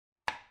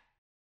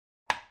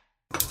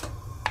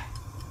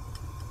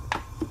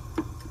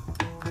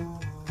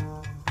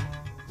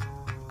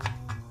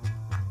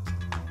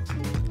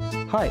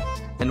Hi,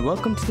 and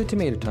welcome to the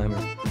Tomato Timer,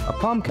 a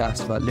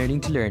podcast about learning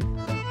to learn.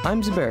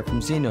 I'm Zubair from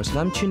Xenos, and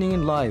I'm tuning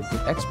in live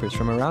with experts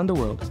from around the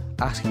world,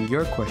 asking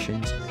your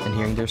questions and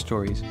hearing their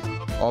stories,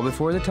 all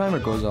before the timer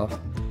goes off.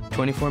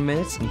 24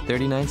 minutes and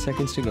 39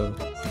 seconds to go.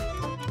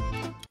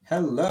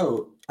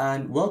 Hello,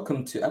 and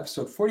welcome to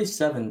episode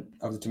 47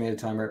 of the Tomato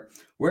Timer,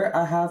 where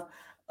I have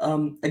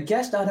a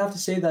guest I'd have to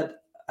say that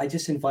I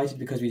just invited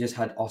because we just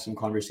had awesome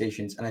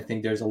conversations, and I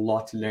think there's a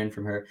lot to learn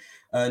from her.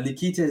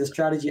 Nikita is a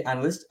strategy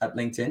analyst at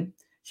LinkedIn.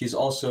 She's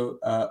also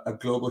a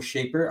global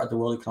shaper at the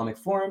World Economic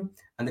Forum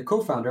and the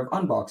co-founder of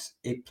Unbox,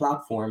 a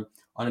platform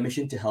on a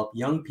mission to help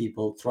young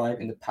people thrive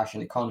in the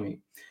passion economy.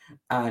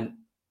 And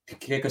to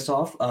kick us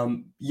off,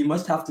 you will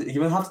have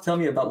to tell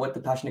me about what the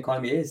passion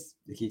economy is,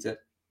 Nikita.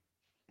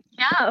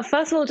 Yeah,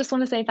 first of all, just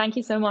want to say thank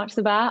you so much,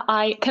 Zubair.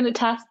 I can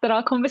attest that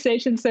our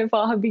conversations so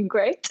far have been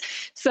great.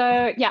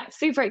 So yeah,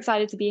 super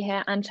excited to be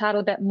here and chat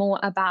a bit more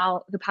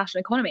about the passion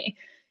economy.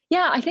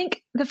 Yeah, I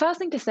think the first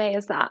thing to say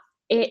is that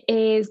it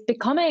is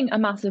becoming a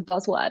massive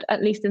buzzword,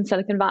 at least in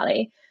Silicon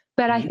Valley.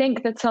 But I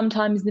think that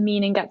sometimes the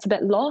meaning gets a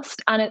bit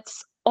lost, and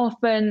it's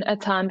often a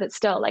term that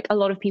still like a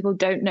lot of people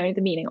don't know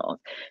the meaning of.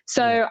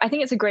 So I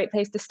think it's a great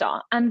place to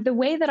start. And the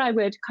way that I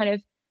would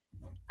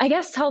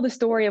tell the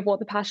story of what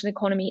the passion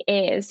economy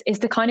is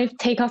to kind of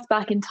take us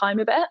back in time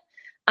a bit.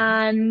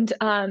 And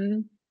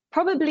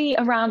probably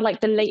around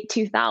like the late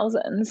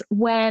 2000s,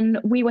 when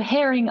we were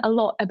hearing a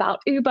lot about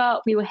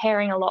Uber, we were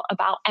hearing a lot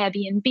about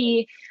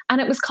Airbnb,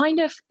 and it was kind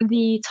of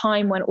the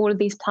time when all of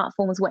these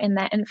platforms were in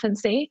their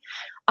infancy.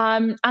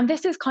 And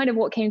this is kind of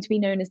what came to be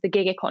known as the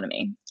gig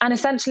economy. And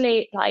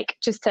essentially, like,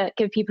 just to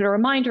give people a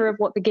reminder of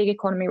what the gig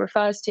economy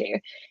refers to,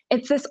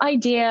 it's this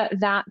idea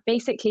that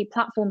basically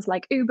platforms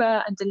like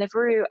Uber and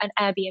Deliveroo and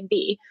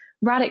Airbnb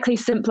radically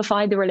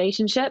simplified the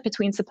relationship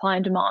between supply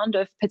and demand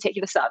of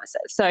particular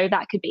services. So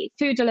that could be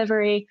food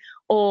delivery,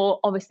 or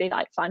obviously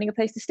like finding a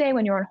place to stay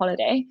when you're on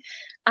holiday.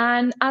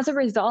 And as a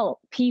result,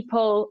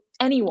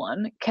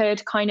 anyone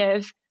could kind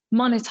of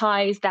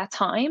monetize their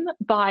time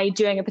by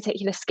doing a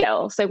particular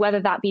skill. So whether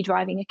that be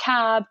driving a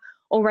cab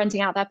or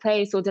renting out their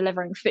place or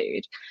delivering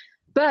food.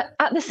 But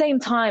at the same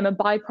time, a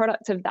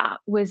byproduct of that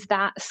was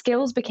that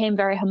skills became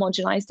very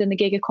homogenized in the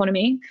gig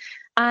economy.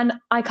 And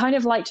I kind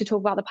of like to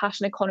talk about the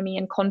passion economy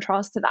in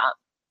contrast to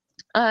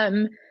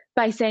that,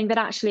 by saying that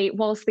actually,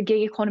 whilst the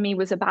gig economy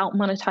was about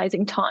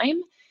monetizing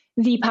time,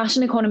 the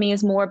passion economy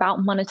is more about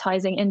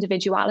monetizing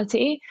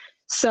individuality.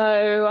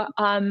 So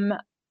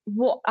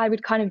what I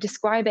would kind of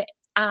describe it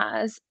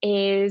as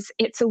is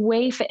it's a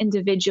way for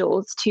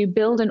individuals to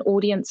build an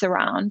audience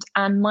around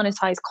and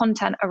monetize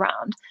content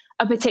around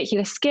a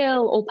particular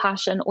skill or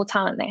passion or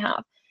talent they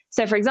have.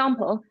 So for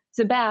example,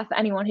 Zubair, for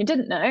anyone who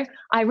didn't know,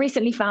 I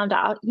recently found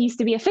out used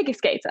to be a figure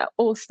skater,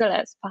 or still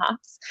is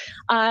perhaps.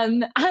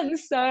 And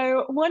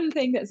so one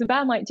thing that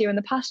Zubair might do in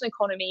the passion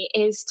economy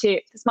is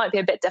this might be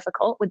a bit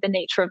difficult with the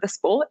nature of the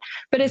sport,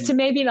 but is to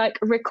maybe like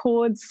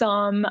record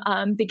some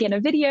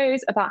beginner videos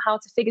about how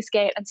to figure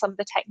skate and some of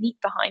the technique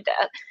behind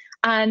it,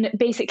 and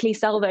basically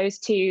sell those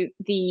to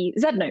the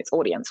ZNotes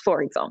audience,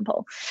 for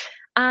example.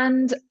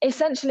 And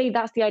essentially,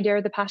 that's the idea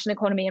of the passion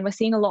economy. And we're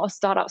seeing a lot of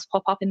startups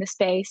pop up in the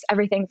space,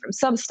 everything from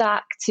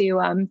Substack to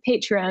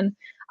Patreon.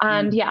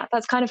 And yeah,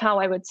 that's kind of how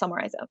I would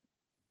summarize it.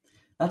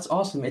 That's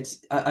awesome.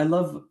 I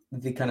love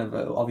the kind of,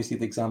 obviously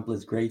the example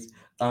is great,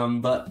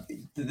 but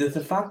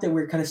the fact that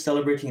we're kind of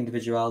celebrating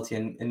individuality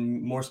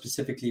and more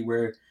specifically,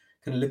 we're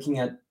kind of looking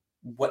at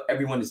what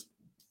everyone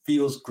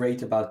feels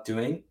great about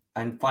doing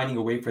and finding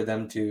a way for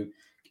them to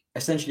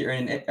essentially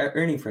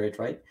earning for it,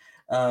 right?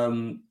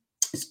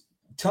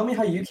 Tell me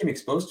how you came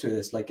exposed to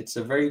this. Like, it's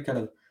a very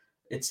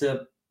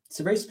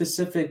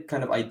specific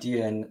kind of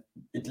idea, and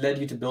it led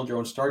you to build your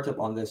own startup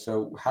on this.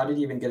 So how did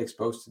you even get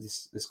exposed to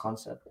this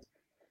concept?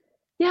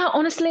 Yeah,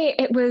 honestly,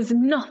 it was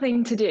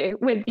nothing to do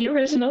with the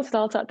original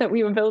startup that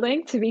we were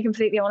building, to be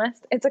completely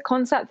honest. It's a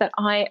concept that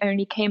I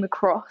only came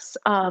across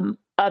a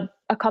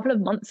couple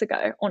of months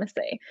ago,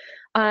 honestly.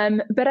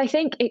 But I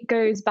think it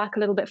goes back a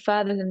little bit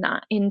further than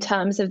that in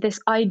terms of this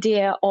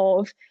idea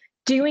of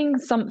doing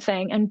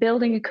something and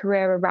building a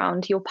career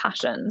around your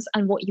passions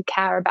and what you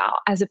care about,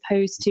 as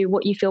opposed to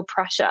what you feel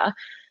pressure,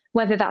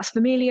 whether that's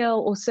familial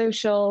or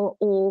social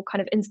or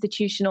kind of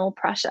institutional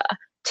pressure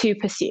to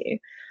pursue.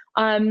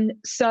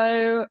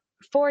 So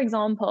for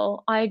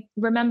example, I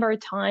remember a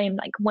time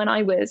like when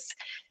I was,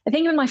 I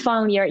think in my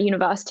final year at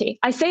university.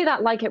 I say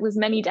that like it was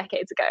many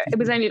decades ago. It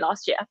was only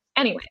last year.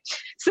 Anyway,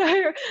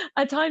 so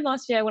a time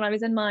last year when I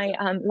was in my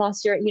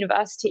last year at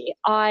university,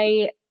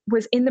 I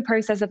was in the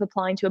process of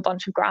applying to a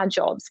bunch of grad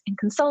jobs in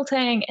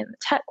consulting, in the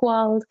tech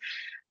world.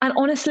 And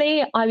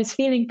honestly, I was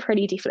feeling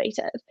pretty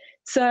deflated.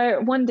 So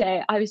one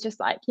day I was just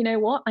like, you know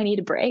what, I need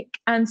a break.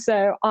 And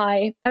so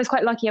I was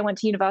quite lucky. I went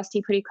to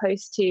university pretty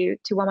close to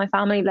where my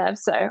family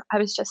lives. So I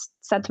was just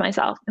said to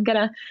myself, I'm going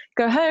to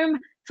go home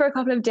for a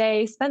couple of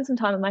days, spend some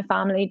time with my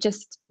family,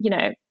 just,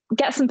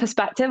 get some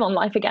perspective on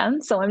life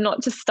again. So I'm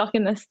not just stuck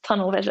in this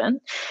tunnel vision.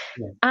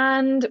 Yeah.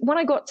 And when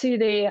I got to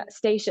the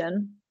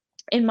station,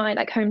 in my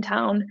like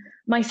hometown,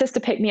 my sister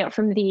picked me up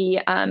from the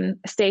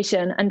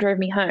station and drove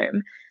me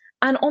home.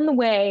 And on the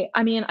way,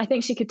 I mean, I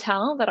think she could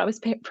tell that I was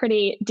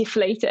pretty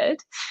deflated.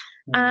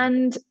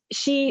 And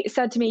she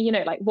said to me, you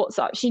know, like, what's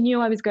up? She knew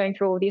I was going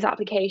through all these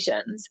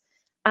applications.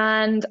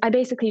 And I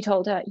basically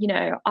told her, you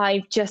know,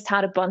 I've just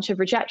had a bunch of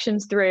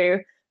rejections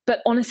through, but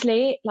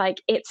honestly,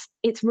 like it's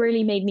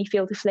really made me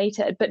feel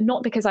deflated, but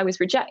not because I was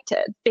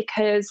rejected,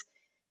 because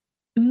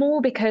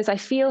I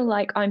feel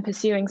like I'm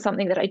pursuing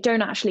something that I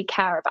don't actually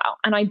care about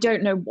and I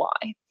don't know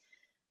why.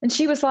 And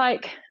she was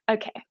like,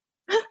 okay,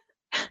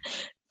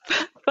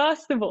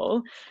 first of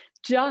all,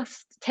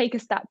 just take a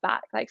step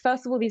back. Like,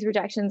 first of all, these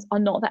rejections are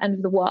not the end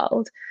of the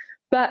world.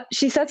 But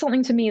she said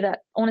something to me that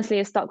honestly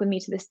has stuck with me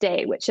to this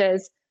day, which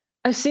is,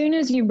 as soon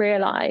as you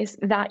realize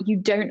that you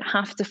don't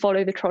have to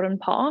follow the trodden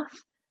path,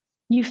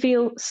 you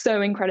feel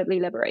so incredibly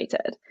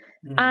liberated.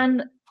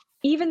 And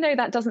even though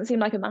that doesn't seem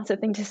like a massive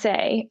thing to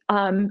say,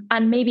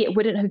 and maybe it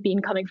wouldn't have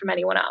been coming from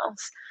anyone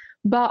else,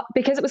 but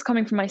because it was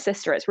coming from my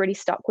sister, it's really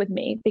stuck with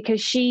me because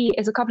she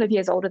is a couple of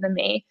years older than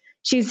me.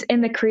 She's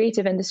in the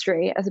creative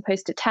industry as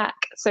opposed to tech.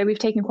 So we've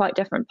taken quite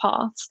different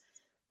paths.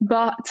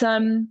 But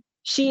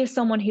she is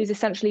someone who's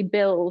essentially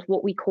built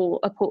what we call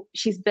a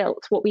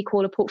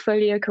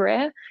portfolio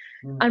career.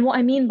 And what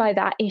I mean by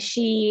that is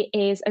she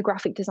is a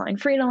graphic design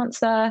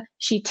freelancer.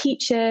 She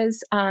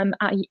teaches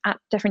at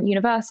different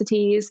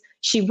universities.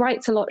 She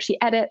writes a lot. She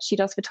edits. She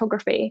does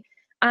photography.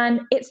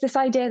 And it's this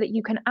idea that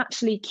you can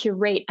actually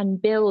curate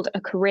and build a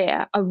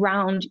career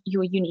around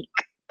your unique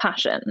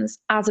passions,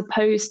 as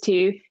opposed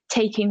to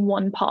taking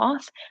one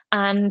path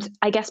and,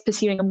 I guess,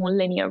 pursuing a more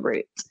linear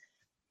route.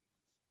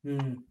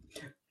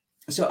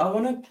 So I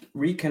want to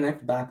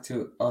reconnect back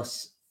to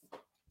us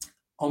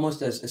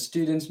almost as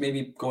students,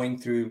 maybe going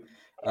through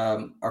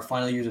our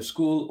final years of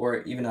school,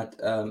 or even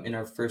in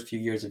our first few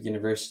years of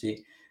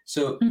university.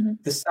 So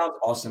this sounds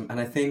awesome, and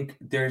I think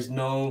there's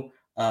no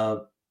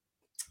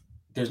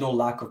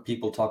lack of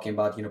people talking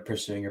about, you know,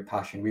 pursuing your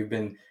passion. We've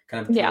been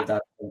kind of told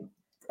that from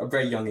a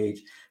very young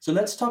age. So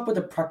let's talk about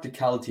the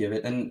practicality of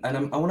it, and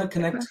I want to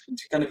connect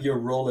to kind of your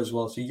role as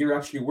well. So you're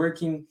actually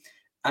working,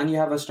 and you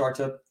have a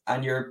startup,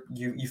 and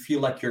you feel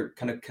like you're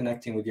kind of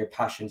connecting with your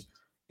passions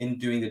in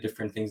doing the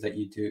different things that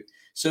you do.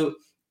 So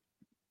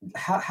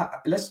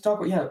let's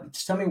talk.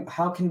 Just tell me,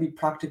 how can it be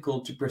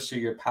practical to pursue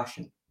your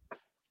passion?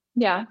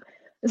 Yeah,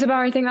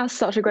 Zubair, I think that's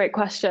such a great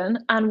question.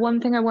 And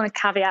one thing I want to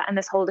caveat in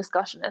this whole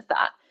discussion is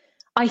that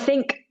I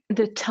think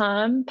the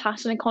term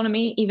passion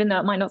economy, even though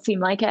it might not seem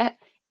like it,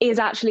 is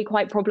actually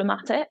quite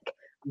problematic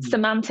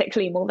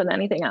semantically more than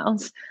anything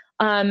else.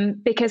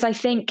 Because I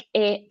think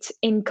it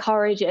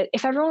encourages,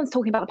 if everyone's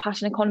talking about the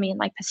passion economy and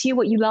like pursue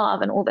what you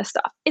love and all this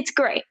stuff, it's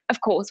great.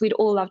 Of course, we'd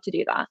all love to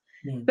do that.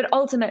 But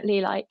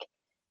ultimately, like,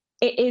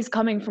 it is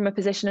coming from a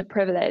position of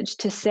privilege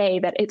to say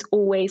that it's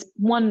always,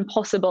 one,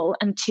 possible,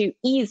 and two,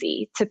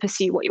 easy to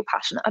pursue what you're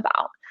passionate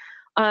about.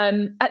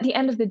 At the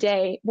end of the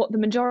day, what the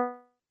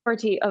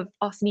majority of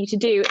us need to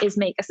do is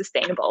make a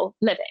sustainable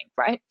living,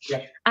 right?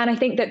 Yeah. And I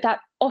think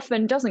that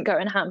often doesn't go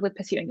in hand with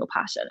pursuing your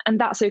passion, and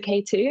that's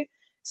okay too.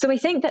 So I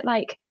think that,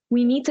 like,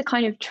 we need to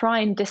kind of try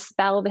and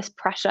dispel this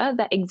pressure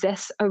that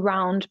exists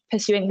around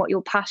pursuing what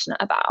you're passionate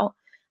about,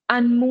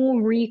 and more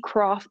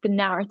recraft the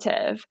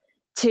narrative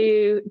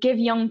to give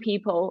young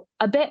people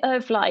a bit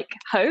of like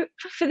hope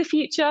for the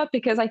future,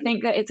 because I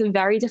think that it's a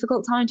very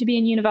difficult time to be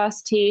in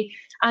university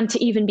and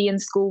to even be in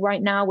school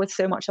right now with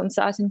so much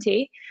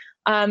uncertainty.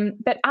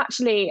 But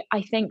actually,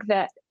 I think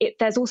that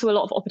there's also a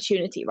lot of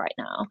opportunity right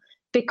now,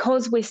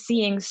 because we're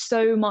seeing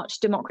so much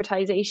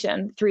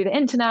democratization through the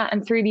internet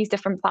and through these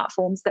different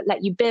platforms that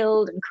let you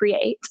build and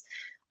create.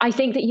 I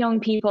think that young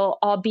people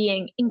are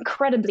being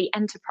incredibly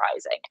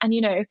enterprising. And,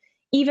 you know,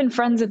 even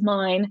friends of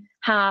mine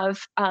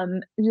have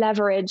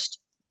leveraged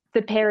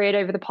the period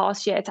over the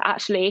past year to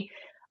actually,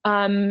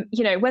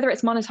 you know, whether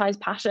it's monetize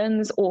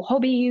passions or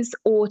hobbies,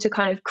 or to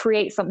kind of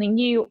create something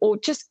new, or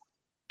just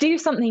do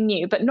something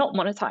new, but not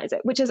monetize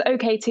it, which is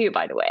okay too,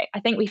 by the way. I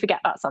think we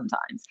forget that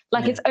sometimes.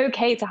 Like, it's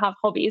okay to have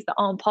hobbies that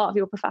aren't part of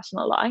your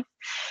professional life.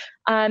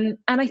 And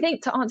I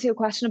think, to answer your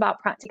question about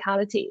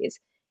practicalities,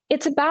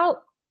 it's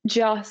about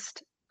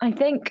just, I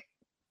think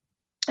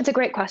it's a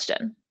great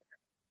question.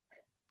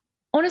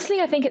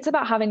 Honestly, I think it's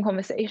about having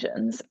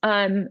conversations,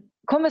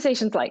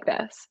 conversations like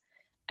this.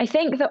 I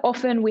think that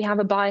often we have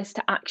a bias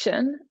to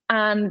action,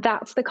 and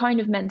that's the kind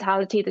of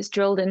mentality that's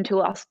drilled into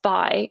us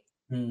by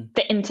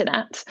the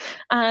internet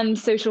and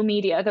social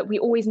media, that we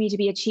always need to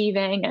be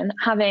achieving and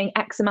having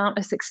X amount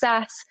of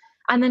success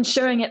and then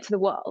showing it to the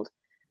world.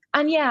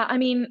 And yeah, I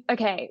mean,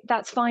 okay,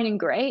 that's fine and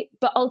great.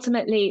 But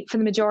ultimately, for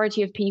the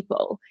majority of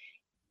people,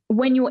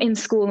 when you're in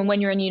school and when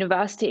you're in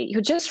university,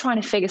 you're just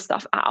trying to figure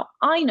stuff out.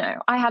 I know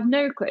I have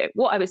no clue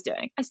what I was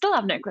doing. I still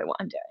have no clue what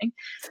I'm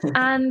doing.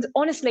 And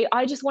honestly,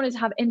 I just wanted to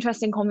have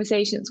interesting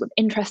conversations with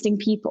interesting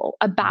people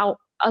about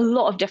a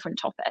lot of different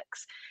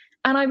topics.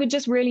 And I would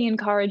just really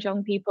encourage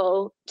young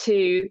people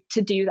to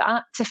do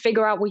that, to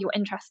figure out what you're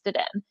interested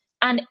in.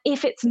 And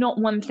if it's not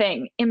one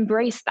thing,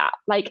 embrace that.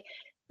 Like,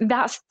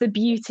 that's the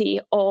beauty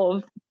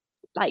of,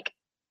 like,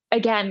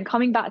 again,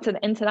 coming back to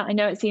the internet, I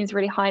know it seems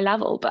really high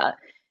level, but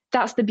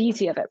that's the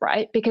beauty of it,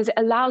 right? Because it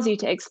allows you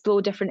to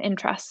explore different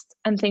interests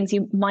and things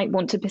you might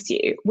want to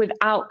pursue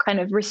without kind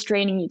of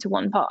restraining you to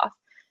one path.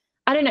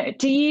 I don't know.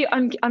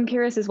 I'm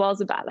curious as well,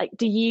 Zubair, like,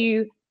 do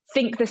you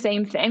think the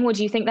same thing, or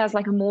do you think there's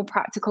like a more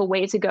practical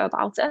way to go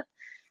about it?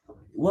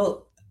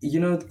 Well,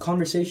 the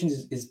conversation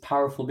is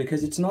powerful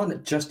because it's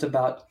not just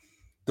about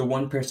the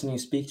one person you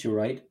speak to,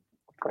 right?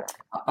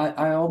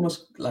 I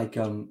almost like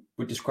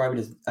would describe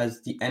it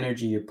as the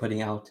energy you're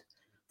putting out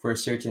for a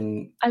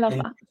certain I love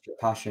that.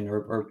 passion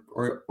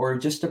or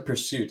just a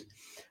pursuit.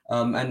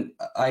 And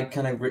I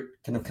kind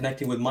of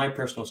connecting with my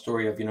personal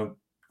story of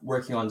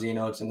working on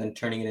Zenotes and then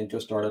turning it into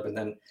a startup and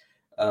then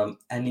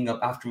ending up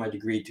after my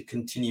degree to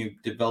continue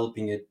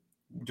developing it,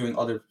 doing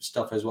other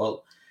stuff as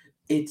well.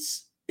 It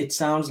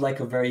sounds like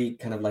a very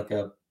kind of like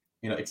a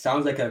it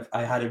sounds like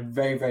I had it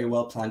very, very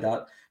well planned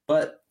out,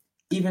 but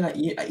even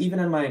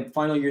in my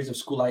final years of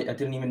school, I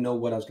didn't even know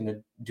what I was going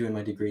to do in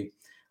my degree.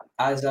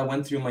 As I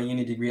went through my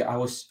uni degree, I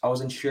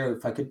wasn't sure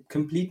if I could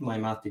complete my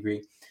math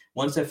degree.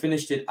 Once I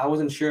finished it, I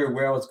wasn't sure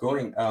where I was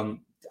going.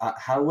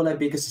 How will I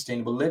make a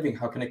sustainable living?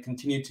 How can I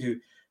continue to,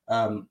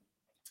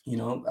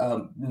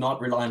 not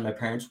rely on my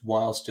parents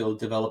while still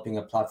developing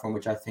a platform,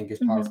 which I think is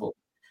powerful.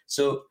 Mm-hmm.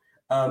 So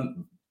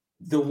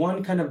the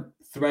one kind of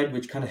thread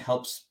which kind of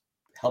helps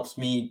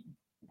me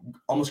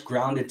almost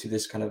grounded to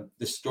this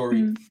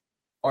story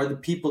are the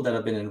people that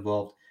have been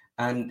involved.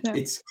 And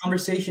it's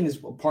conversation is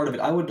part of it.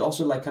 I would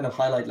also like kind of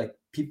highlight like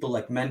people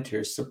like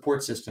mentors,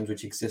 support systems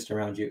which exist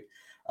around you.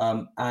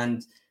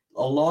 And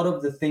a lot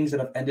of the things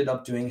that I've ended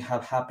up doing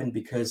have happened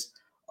because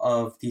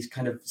of these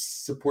kind of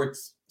support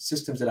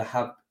systems that I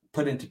have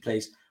put into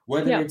place,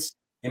 whether it's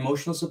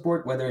emotional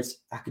support, whether it's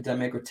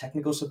academic or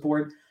technical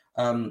support.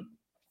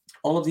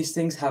 All of these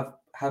things have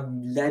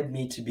led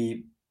me to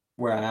be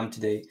where I am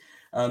today.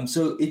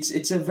 So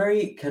it's a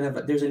very kind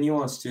of, there's a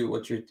nuance to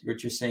what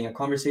you're saying. A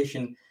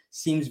conversation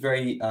seems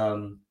very,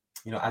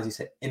 as you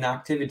said,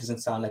 inactive. It doesn't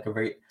sound like a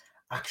very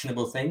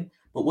actionable thing,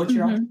 but what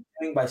you're actually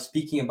doing by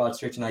speaking about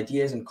certain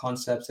ideas and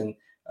concepts and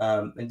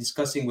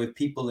discussing with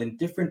people in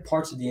different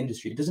parts of the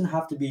industry, it doesn't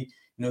have to be,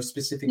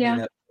 specifically in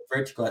a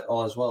vertical at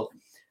all as well.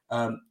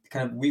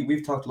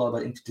 We've talked a lot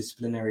about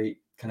interdisciplinary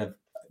kind of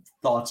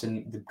thoughts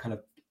and the kind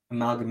of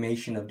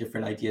amalgamation of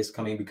different ideas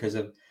coming because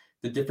of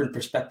the different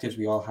perspectives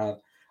we all have.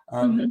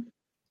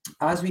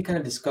 As we kind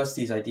of discuss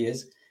these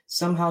ideas,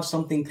 somehow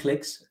something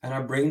clicks and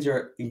our brains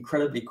are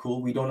incredibly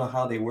cool. We don't know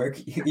how they work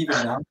even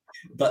now,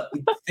 but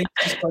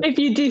if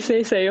you do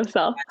say so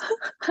yourself.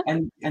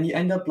 and you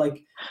end up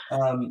like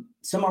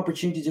some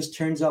opportunity just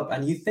turns up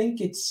and you think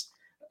it's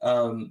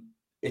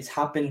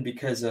happened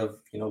because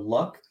of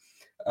luck.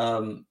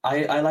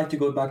 I like to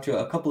go back to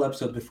a couple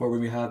episodes before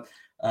when we have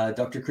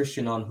Dr.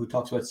 Christian on, who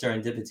talks about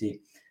serendipity,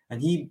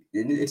 and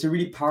it's a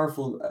really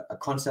powerful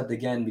concept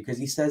again, because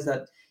he says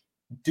that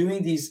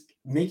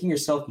making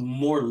yourself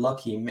more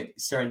lucky,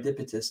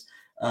 serendipitous,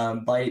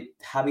 by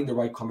having the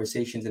right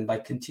conversations and by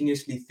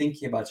continuously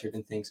thinking about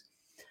certain things.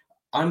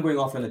 I'm going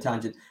off on a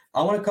tangent.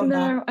 I want to come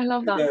back. I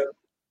love that.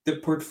 The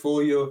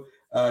portfolio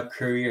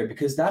career,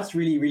 because that's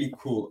really, really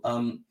cool.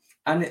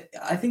 And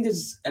I think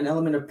there's an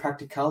element of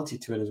practicality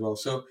to it as well.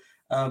 So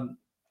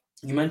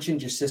you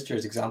mentioned your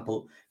sister's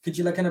example. Could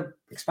you kind of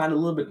expand a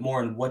little bit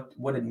more on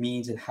what it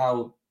means and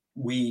how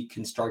we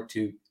can start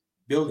to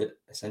build it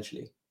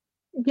essentially?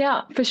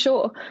 Yeah, for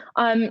sure.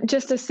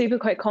 Just a super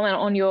quick comment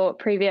on your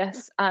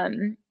previous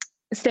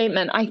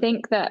statement. I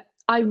think that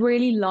I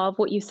really love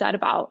what you said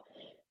about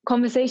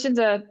conversations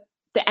are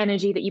the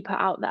energy that you put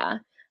out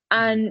there.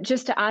 And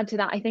just to add to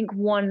that, I think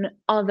one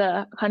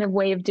other kind of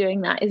way of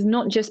doing that is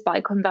not just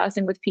by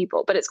conversing with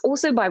people, but it's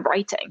also by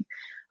writing.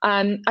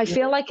 I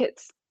feel like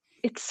it's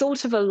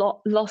sort of a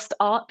lost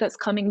art that's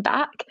coming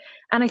back.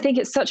 And I think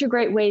it's such a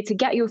great way to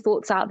get your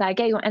thoughts out there,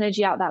 get your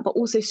energy out there, but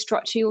also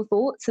structure your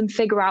thoughts and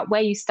figure out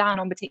where you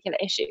stand on particular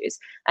issues,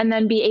 and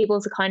then be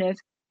able to kind of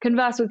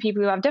converse with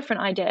people who have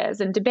different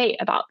ideas and debate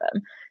about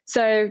them.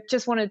 So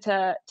just wanted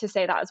to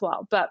say that as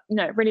well. But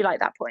no, really like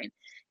that point.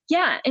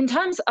 Yeah, in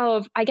terms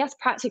of, I guess,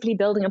 practically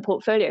building a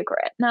portfolio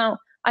career. Now,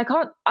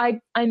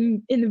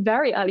 I'm in the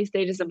very early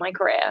stages of my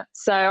career,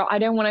 so I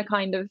don't want to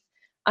kind of,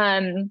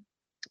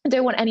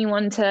 don't want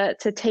anyone to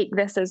take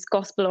this as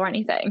gospel or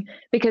anything,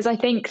 because I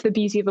think the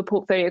beauty of a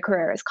portfolio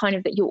career is kind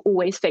of that you're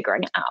always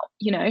figuring it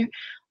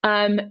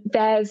out,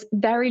 There's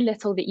very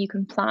little that you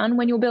can plan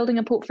when you're building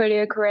a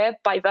portfolio career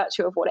by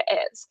virtue of what it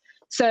is.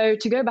 So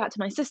to go back to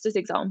my sister's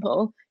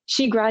example,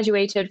 she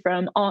graduated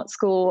from art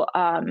school,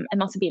 it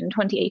must have been in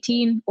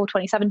 2018 or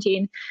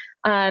 2017,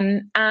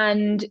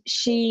 and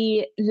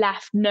she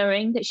left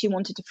knowing that she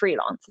wanted to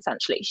freelance,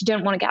 essentially. She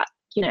didn't want to get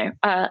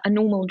a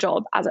normal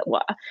job, as it were.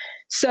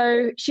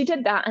 So she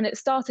did that, and it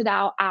started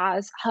out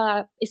as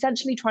her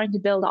essentially trying to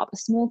build up a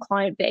small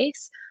client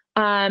base,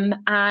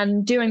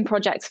 and doing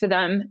projects for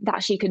them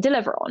that she could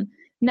deliver on.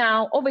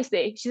 Now,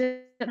 obviously, she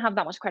didn't have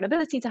that much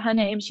credibility to her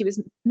name. She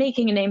was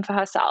making a name for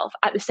herself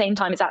at the same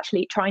time as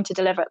actually trying to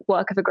deliver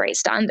work of a great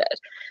standard.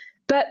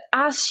 But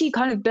as she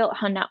kind of built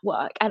her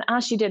network and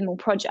as she did more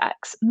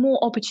projects, more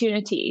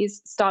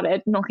opportunities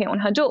started knocking on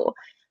her door.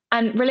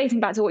 And relating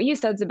back to what you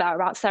said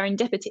about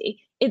serendipity,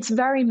 it's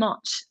very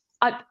much,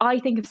 I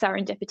think of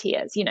serendipity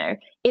as,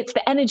 it's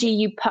the energy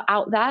you put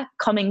out there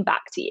coming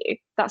back to you.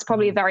 That's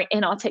probably a very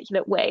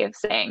inarticulate way of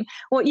saying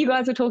what you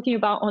guys were talking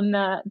about on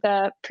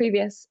the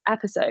previous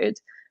episode.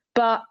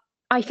 But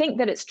I think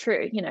that it's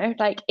true,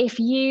 like if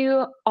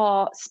you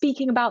are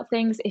speaking about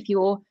things, if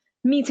you're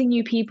meeting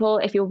new people,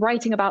 if you're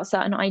writing about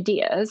certain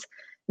ideas,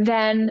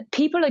 then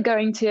people are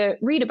going to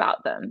read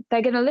about them.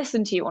 They're going to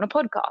listen to you on a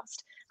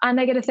podcast and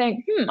they're going to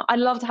think, I'd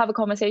love to have a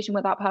conversation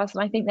with that person.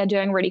 I think they're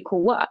doing really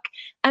cool work.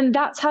 And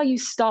that's how you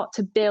start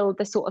to build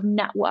the sort of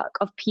network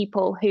of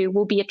people who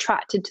will be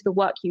attracted to the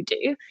work you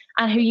do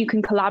and who you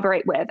can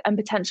collaborate with and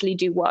potentially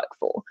do work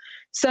for.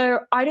 So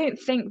I don't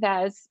think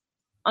there's,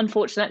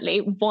 unfortunately,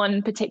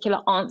 one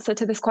particular answer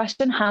to this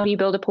question, how do you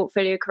build a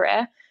portfolio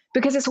career?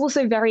 Because it's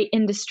also very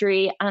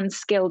industry and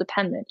skill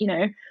dependent.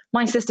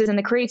 My sister's in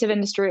the creative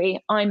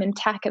industry, I'm in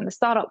tech and the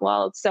startup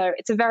world, so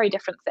it's a very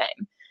different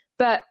thing.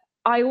 But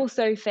I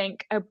also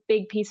think a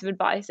big piece of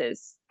advice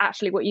is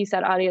actually what you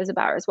said earlier,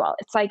 Zubair, as well.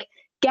 It's like,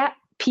 get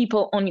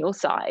people on your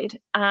side.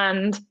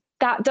 And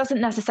that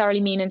doesn't necessarily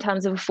mean in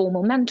terms of a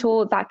formal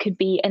mentor. That could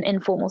be an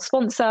informal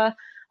sponsor,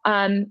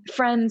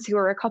 friends who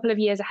are a couple of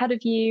years ahead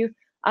of you,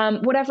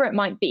 whatever it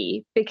might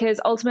be,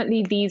 because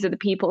ultimately these are the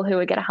people who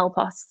are going to help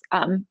us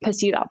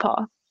pursue that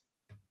path.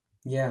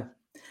 Yeah.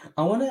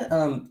 I want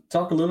to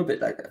talk a little bit,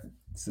 like,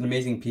 it's an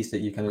amazing piece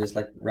that you kind of just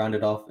like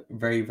rounded off,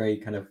 very, very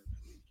kind of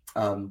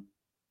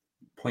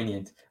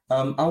poignant.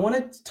 I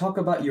want to talk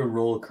about your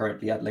role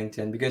currently at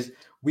LinkedIn, because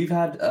we've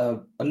had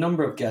a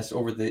number of guests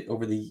over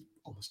the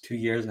almost 2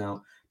 years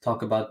now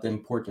talk about the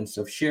importance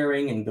of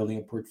sharing and building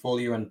a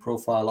portfolio and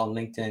profile on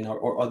LinkedIn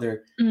or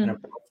other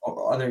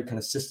kind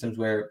of systems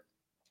where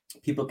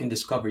people can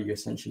discover you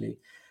essentially.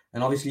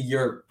 And obviously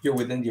you're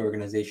within the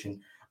organization.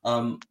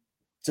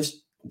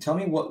 Just tell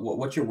me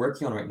what you're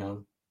working on right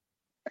now.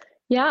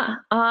 Yeah.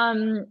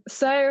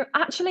 So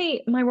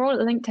actually my role at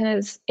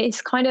LinkedIn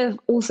is kind of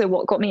also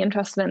what got me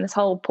interested in this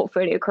whole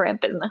portfolio career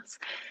business.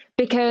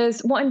 Because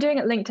what I'm doing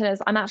at LinkedIn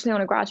is I'm actually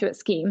on a graduate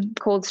scheme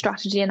called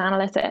Strategy and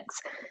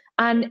Analytics.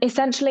 And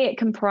essentially it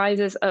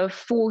comprises of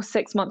 4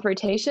 6-month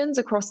rotations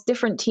across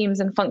different teams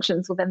and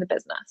functions within the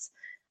business.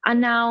 And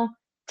now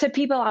to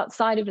people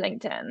outside of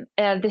LinkedIn,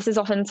 this is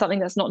often something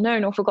that's not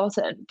known or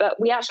forgotten, but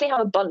we actually have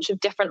a bunch of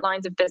different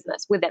lines of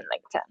business within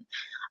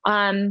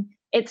LinkedIn.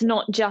 It's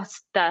not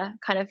just the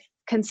kind of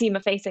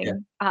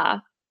consumer-facing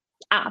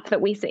app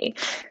that we see.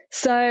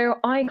 So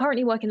I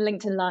currently work in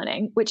LinkedIn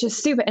Learning, which is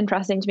super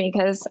interesting to me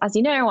because, as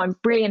you know, I'm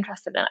really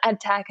interested in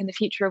edtech and the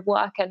future of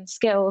work and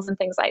skills and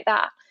things like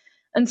that.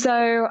 And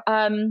so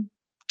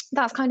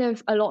that's kind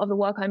of a lot of the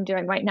work I'm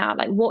doing right now.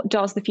 Like, what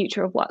does the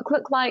future of work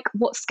look like?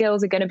 What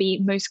skills are going to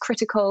be most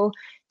critical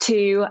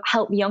to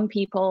help young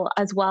people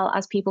as well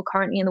as people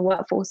currently in the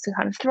workforce to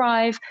kind of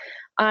thrive,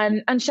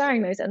 and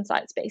sharing those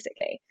insights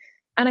basically.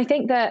 And I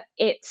think that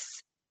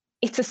it's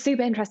a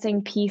super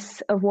interesting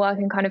piece of work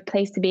and kind of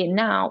place to be in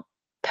now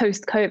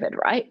post-COVID,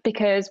 right?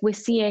 Because we're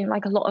seeing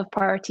like a lot of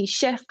priorities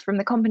shift from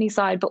the company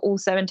side, but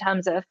also in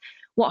terms of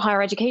what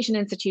higher education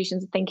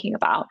institutions are thinking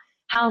about,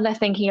 how they're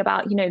thinking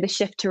about, the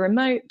shift to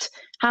remote,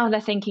 how they're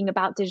thinking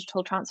about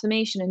digital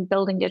transformation and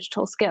building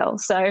digital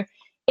skills. So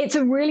it's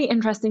a really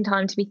interesting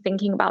time to be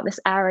thinking about this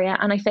area.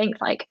 And I think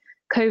like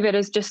COVID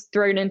has just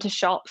thrown into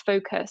sharp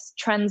focus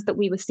trends that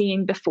we were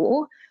seeing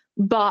before,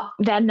 but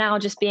they're now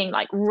just being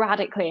like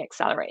radically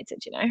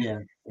accelerated, Yeah,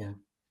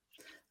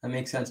 that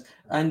makes sense.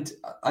 And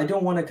I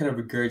don't want to kind of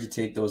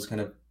regurgitate those kind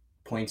of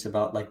points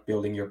about like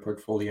building your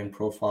portfolio and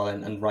profile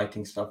and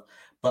writing stuff,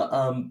 but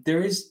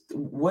there is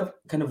what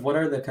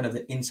are the kind of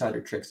the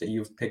insider tricks that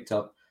you've picked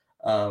up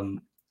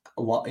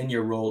while in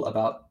your role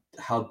about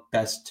how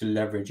best to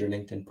leverage your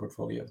LinkedIn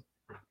portfolio?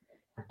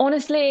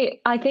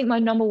 Honestly, I think my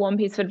number one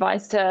piece of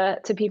advice to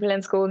people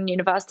in school and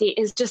university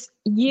is just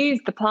use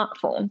the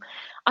platform.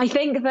 I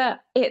think that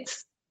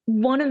it's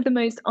one of the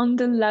most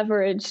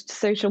under-leveraged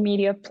social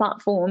media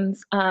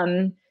platforms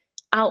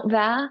out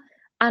there.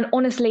 And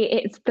honestly,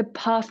 it's the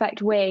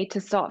perfect way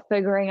to start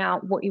figuring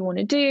out what you want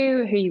to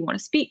do, who you want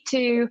to speak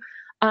to,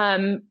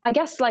 I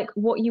guess like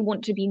what you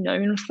want to be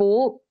known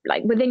for,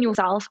 like within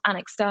yourself and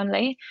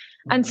externally.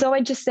 And so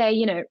I just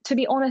say, to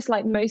be honest,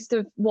 like most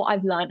of what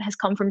I've learned has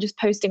come from just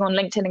posting on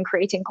LinkedIn and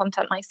creating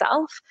content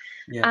myself.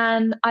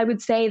 And I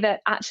would say that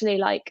actually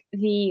like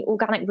the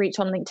organic reach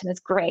on LinkedIn is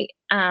great.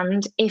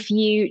 And if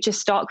you just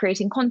start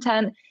creating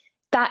content,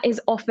 that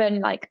is often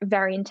like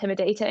very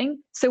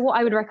intimidating. So what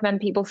I would recommend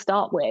people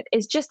start with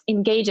is just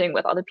engaging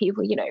with other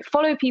people,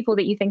 follow people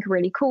that you think are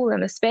really cool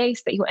in the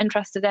space that you're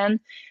interested in,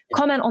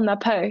 comment on their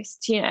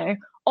posts,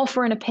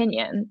 offer an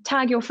opinion,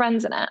 tag your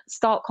friends in it,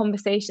 start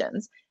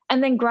conversations,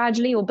 and then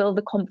gradually you'll build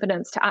the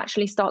confidence to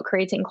actually start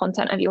creating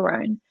content of your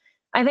own.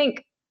 I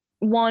think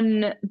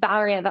one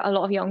barrier that a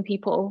lot of young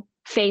people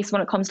face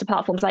when it comes to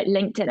platforms like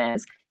LinkedIn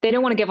is they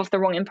don't want to give off the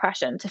wrong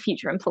impression to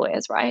future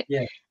employers, right?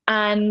 Yeah.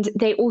 And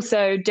they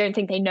also don't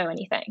think they know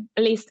anything.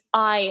 At least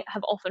I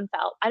have often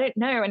felt, I don't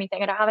know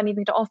anything. I don't have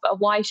anything to offer.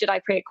 Why should I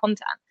create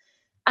content?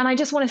 And I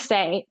just want to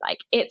say, like,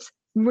 it's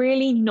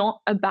really not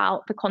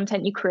about the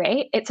content you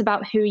create. It's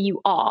about who you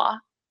are,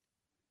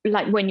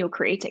 like, when you're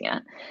creating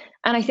it.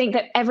 And I think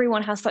that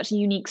everyone has such a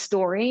unique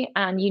story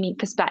and unique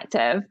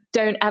perspective.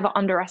 Don't ever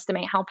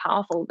underestimate how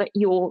powerful that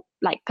your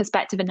like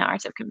perspective and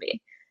narrative can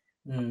be.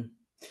 Mm.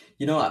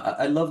 You know,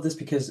 I love this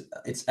because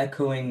it's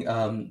echoing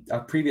our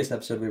previous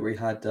episode where we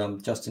had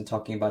Justin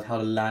talking about how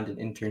to land an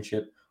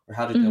internship or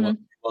how to do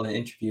well in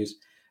interviews.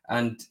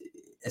 And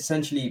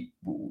essentially,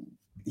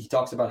 he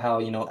talks about how,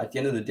 you know, at the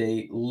end of the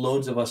day,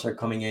 loads of us are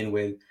coming in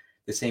with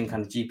the same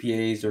kind of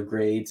GPAs or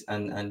grades.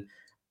 And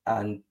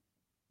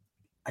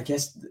I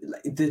guess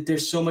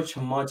there's so much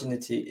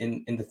homogeneity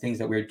in the things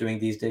that we're doing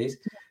these days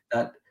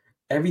that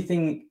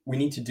everything we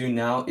need to do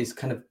now is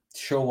kind of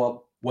show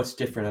up what's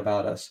different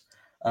about us.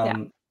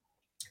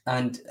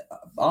 And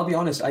I'll be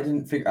honest, I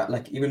didn't figure out,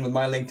 like, even with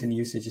my LinkedIn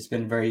usage, it's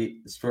been very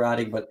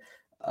sporadic, but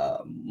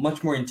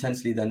much more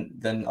intensely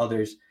than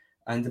others.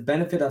 And the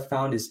benefit I've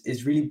found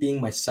is really being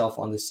myself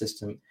on the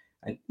system.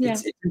 And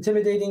it's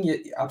intimidating, you're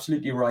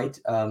absolutely right.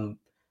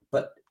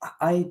 But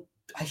I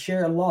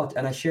share a lot,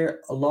 and I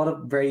share a lot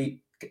of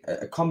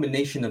a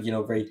combination of, you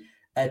know, very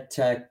ed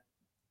tech,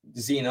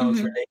 Xenos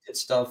related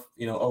stuff,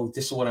 you know, oh,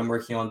 this is what I'm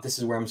working on, this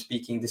is where I'm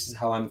speaking, this is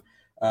how I'm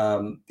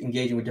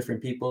engaging with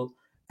different people.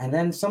 And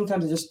then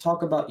sometimes I just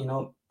talk about, you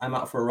know, I'm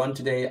out for a run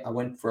today, I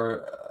went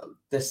for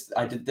this,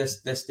 I did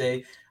this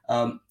day.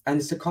 And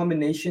it's a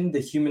combination, the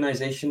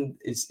humanization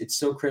it's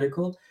so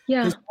critical.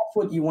 Because that's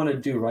what you want to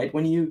do, right?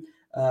 When your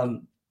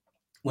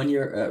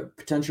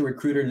potential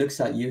recruiter looks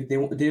at you,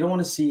 they don't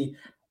want to see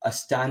a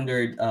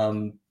standard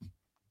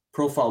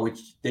profile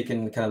which they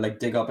can kind of like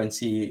dig up and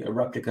see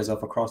replicas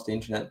of across the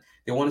internet.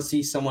 They want to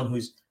see someone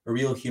who's a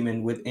real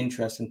human with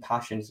interests and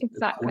passions.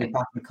 Exactly. When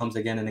passion comes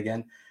again and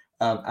again,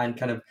 and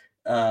kind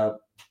of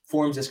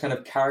forms this kind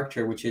of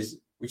character which is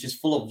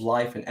full of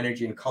life and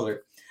energy and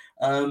color.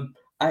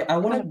 I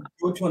want to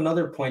go to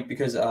another point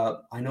because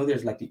I know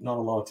there's like not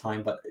a lot of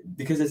time, but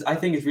because I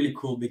think it's really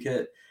cool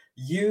because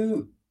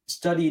you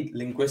studied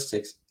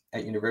linguistics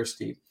at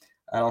university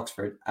at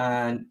Oxford,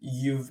 and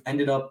you've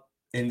ended up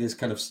in this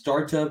kind of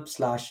startup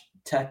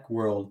 / tech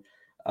world.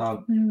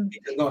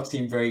 It does not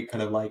seem very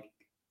kind of like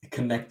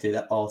connected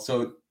at all.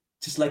 So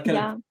just like kind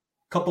of a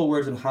couple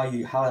words on how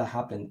that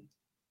happened.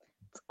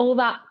 It's all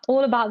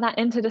about that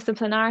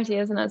interdisciplinarity,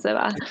 isn't it,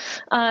 Zubair?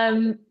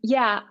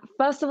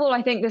 First of all,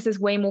 I think this is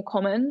way more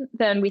common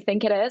than we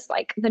think it is.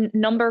 Like, the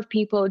number of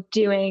people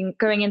going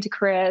into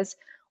careers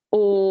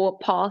or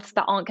paths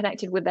that aren't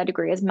connected with their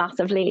degree is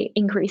massively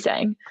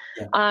increasing.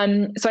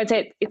 So I'd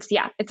say it's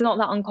not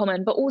that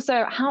uncommon. But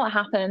also how it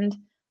happened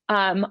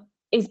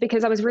is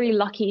because I was really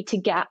lucky to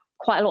get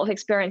quite a lot of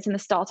experience in the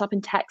startup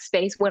and tech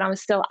space when I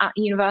was still at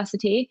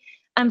university.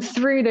 And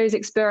through those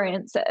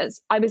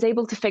experiences, I was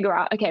able to figure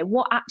out, okay,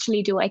 what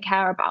actually do I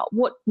care about?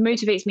 What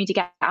motivates me to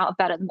get out of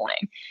bed in the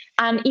morning?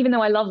 And even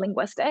though I love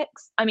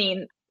linguistics, I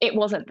mean, it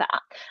wasn't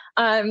that.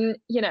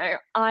 You know,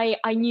 I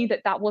knew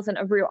that wasn't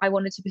a route I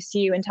wanted to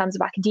pursue in terms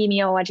of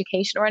academia or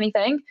education or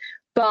anything.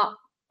 But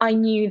I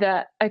knew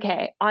that,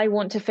 okay, I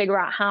want to figure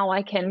out how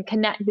I can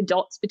connect the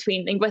dots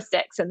between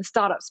linguistics and the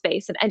startup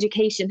space and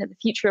education and the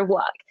future of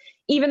work.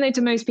 Even though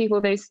to most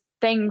people, those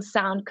things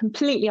sound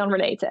completely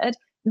unrelated,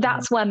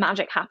 that's where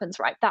magic happens,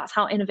 right? That's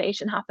how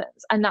innovation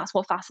happens. And that's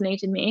what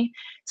fascinated me.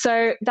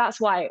 So that's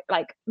why,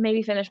 like,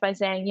 maybe finish by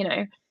saying, you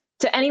know,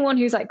 to anyone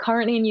who's like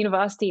currently in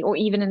university or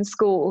even in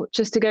school,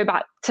 just to go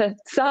back to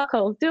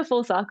do a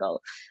full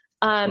circle.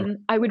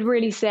 I would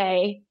really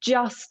say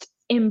just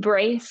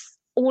embrace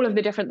all of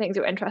the different things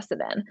you're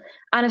interested in.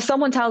 And if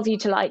someone tells you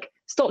to like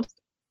stop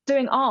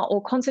doing art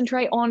or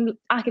concentrate on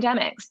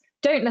academics,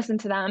 don't listen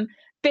to them.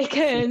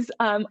 Because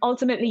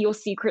ultimately your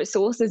secret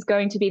sauce is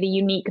going to be the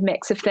unique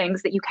mix of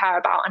things that you care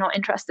about and are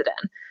interested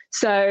in.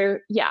 So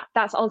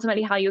that's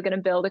ultimately how you're going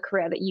to build a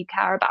career that you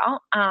care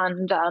about.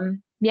 And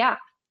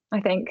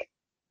I think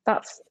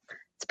that's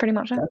pretty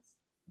much it.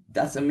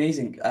 That's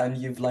amazing. And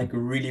you've like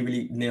really,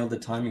 really nailed the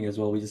timing as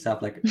well. We just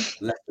have like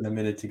less than a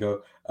minute to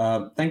go.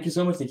 Thank you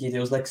so much, Nikita. It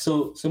was like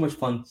so much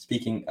fun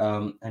speaking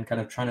and kind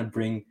of trying to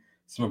bring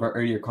some of our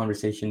earlier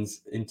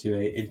conversations into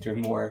a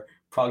more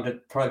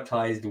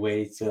productized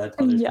way so that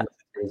others can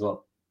hear as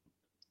well.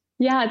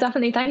 Yeah,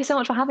 definitely. Thank you so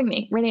much for having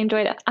me. Really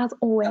enjoyed it, as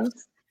always.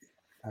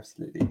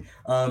 Absolutely.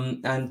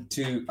 And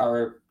to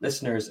our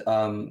listeners,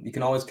 you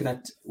can always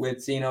connect with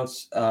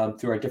Xenos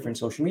through our different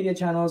social media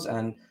channels,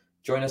 and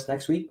join us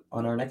next week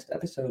on our next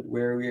episode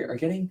where we are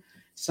getting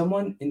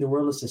someone in the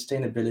world of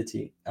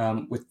sustainability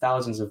with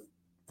thousands of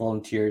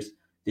volunteers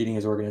leading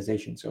his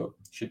organization. So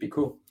it should be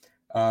cool.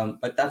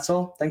 But that's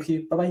all. Thank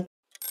you. Bye-bye.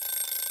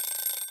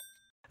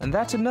 And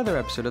that's another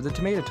episode of the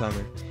Tomato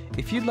Timer.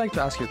 If you'd like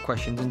to ask your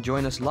questions and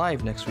join us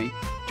live next week,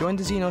 join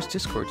the Xenos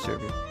Discord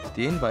server.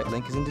 The invite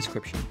link is in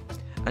description.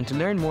 And to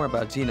learn more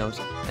about Xenos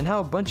and how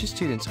a bunch of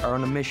students are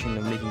on a mission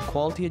of making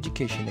quality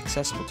education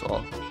accessible to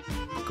all,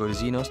 go to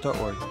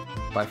xenos.org.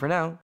 Bye for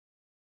now.